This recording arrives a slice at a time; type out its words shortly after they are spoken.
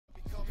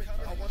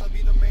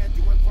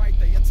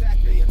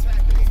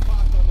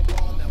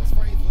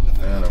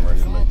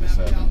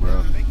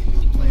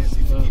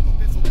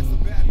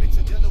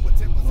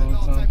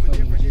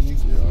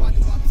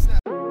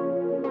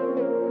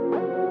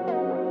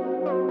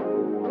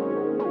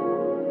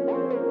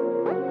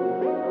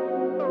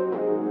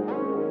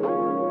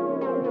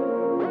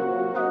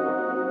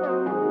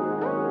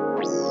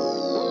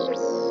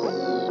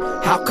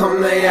How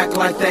come they act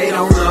like they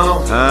don't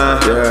know?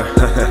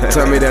 Yeah.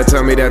 Tell me that,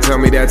 tell me that, tell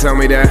me that, tell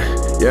me that.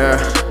 Yeah,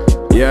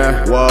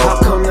 yeah, whoa. How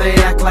come they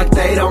act like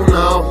they don't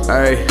know?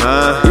 Hey,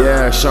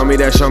 yeah, show me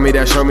that, show me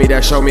that, show me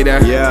that, show me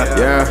that.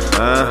 Yeah,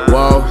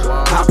 whoa.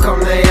 How come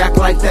they act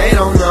like they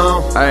don't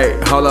know? Hey,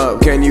 hold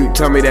up, can you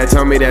tell me that,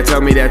 tell me that,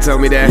 tell me that, tell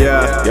me that?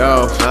 Yeah,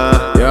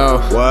 yo,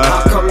 what?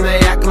 How come they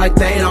act like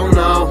they don't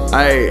know?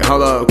 Hey,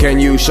 hold up, can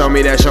you show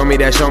me that, show me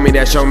that, show me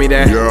that, show me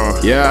that?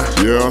 Yeah.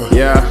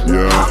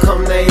 How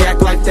come they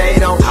act like they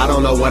don't? I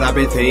don't know what I've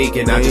been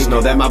thinking. I just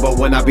know that my boat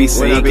when I be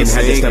sinking.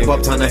 Had to step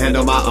up, time to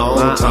handle my own.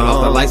 Turn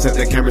off the lights, let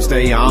the camera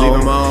stay on.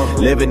 Leave 'em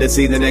on. Living to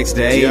see the next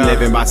day.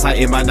 Living by sight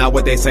and by not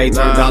what they say.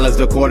 Turn dollars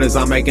to quarters.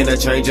 I'm making a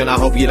change, and I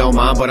hope you don't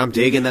mind. But I'm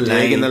digging the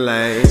lane.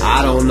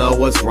 I don't know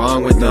what's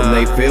wrong with them.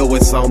 They filled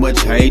with so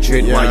much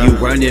hatred. While you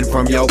running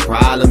from your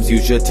problems, you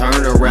should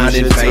turn around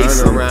and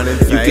face them.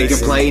 You can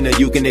complain or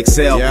you can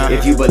excel.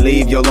 If you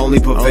believe, you'll only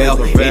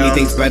prevail.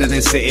 Anything's better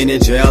than sitting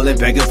in jail and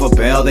begging for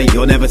bail that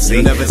you'll never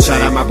see.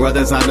 Shout out my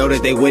brothers, I know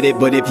that they with it,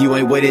 but if you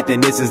ain't with it,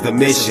 then this is the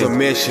mission.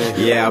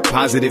 Yeah,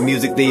 positive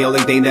music, the only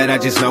thing that I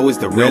just know is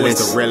the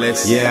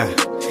realest. Yeah,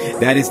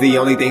 that is the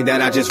only thing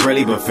that I just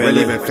really been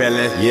feeling.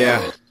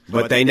 Yeah,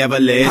 but they never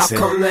listen.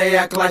 How come they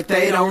act like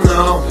they don't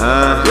know?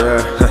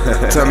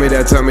 Yeah. Tell me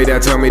that, tell me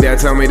that, tell me that,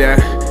 tell me that.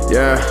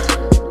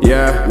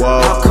 Yeah,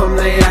 whoa. How come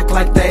they act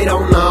like they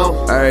don't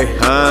know? Hey,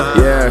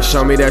 yeah,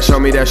 show me that, show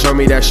me that, show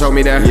me that, show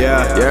me that.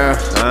 Yeah,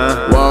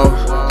 whoa.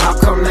 How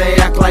come they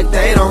act like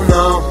they don't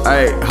know?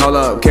 Hey, hold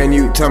up, can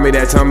you tell me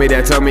that, tell me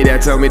that, tell me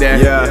that, tell me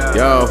that?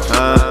 Yo,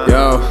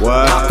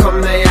 what? How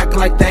come they act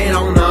like they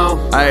don't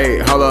know? Hey,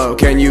 hold up,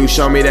 can you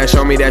show me that,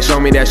 show me that, show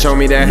me that, show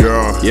me that?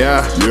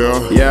 Yeah.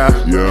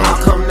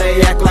 How come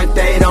they act like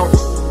they don't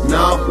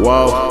know?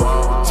 Whoa.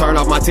 Turn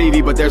off my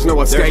TV, but there's no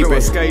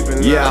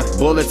escaping. Yeah,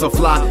 bullets will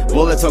fly,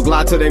 bullets will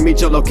glide till they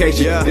meet your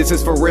location. This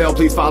is for real,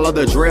 please follow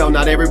the drill.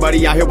 Not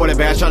everybody out here with a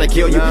badge trying to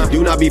kill you.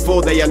 Do not be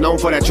fooled, they are known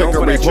for that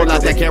trickery. Pull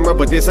out that camera,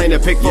 but this ain't a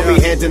pick for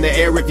me. Hands in the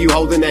air if you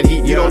holding that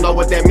heat. You don't know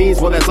what that means,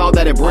 well that's all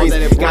that it brings.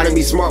 Gotta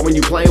be smart when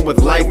you playing with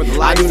life.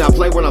 I do not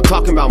play when I'm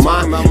talking about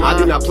mine. I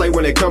do not play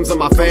when it comes to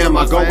my fam.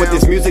 I go with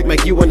this music,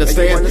 make you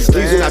understand.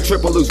 Please do not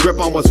trip or lose grip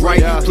on what's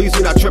right. Please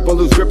do not trip or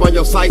lose grip on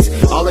your sights.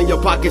 All in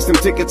your pockets, them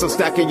tickets are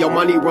stacking your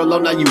money. Roll low,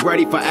 now you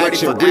ready for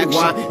action.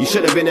 Rewind, you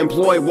should have been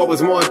employed. What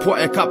was more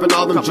important, copping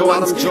all them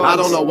joints? I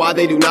don't know why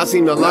they do not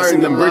seem to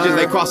learn. Them bridges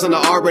they crossing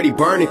are already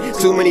burning.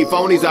 Too many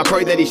phonies, I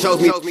pray that he shows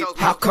me.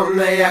 How come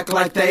they act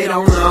like they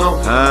don't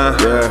know?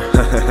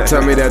 Yeah.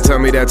 Tell me that, tell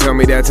me that, tell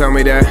me that, tell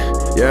me that.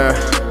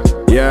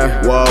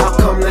 Yeah, whoa. How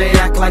come they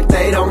act like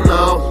they don't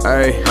know?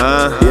 Hey,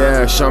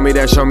 yeah, show me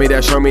that, show me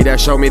that, show me that,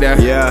 show me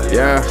that.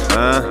 Yeah,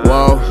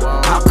 whoa.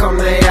 How come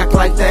they act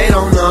like they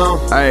don't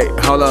know? Hey,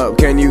 hold up,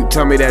 can you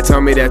tell me that,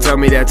 tell me that, tell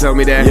me that, tell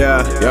me that?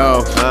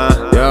 Yo,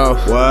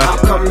 what? How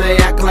come they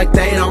act like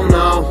they don't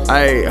know?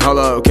 Hey, hold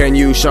up, can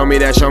you show me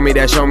that, show me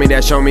that, show me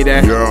that, show me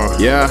that?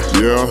 Yeah.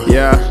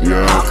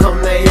 How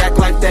come they act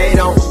like they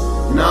don't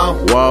know?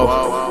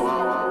 Whoa.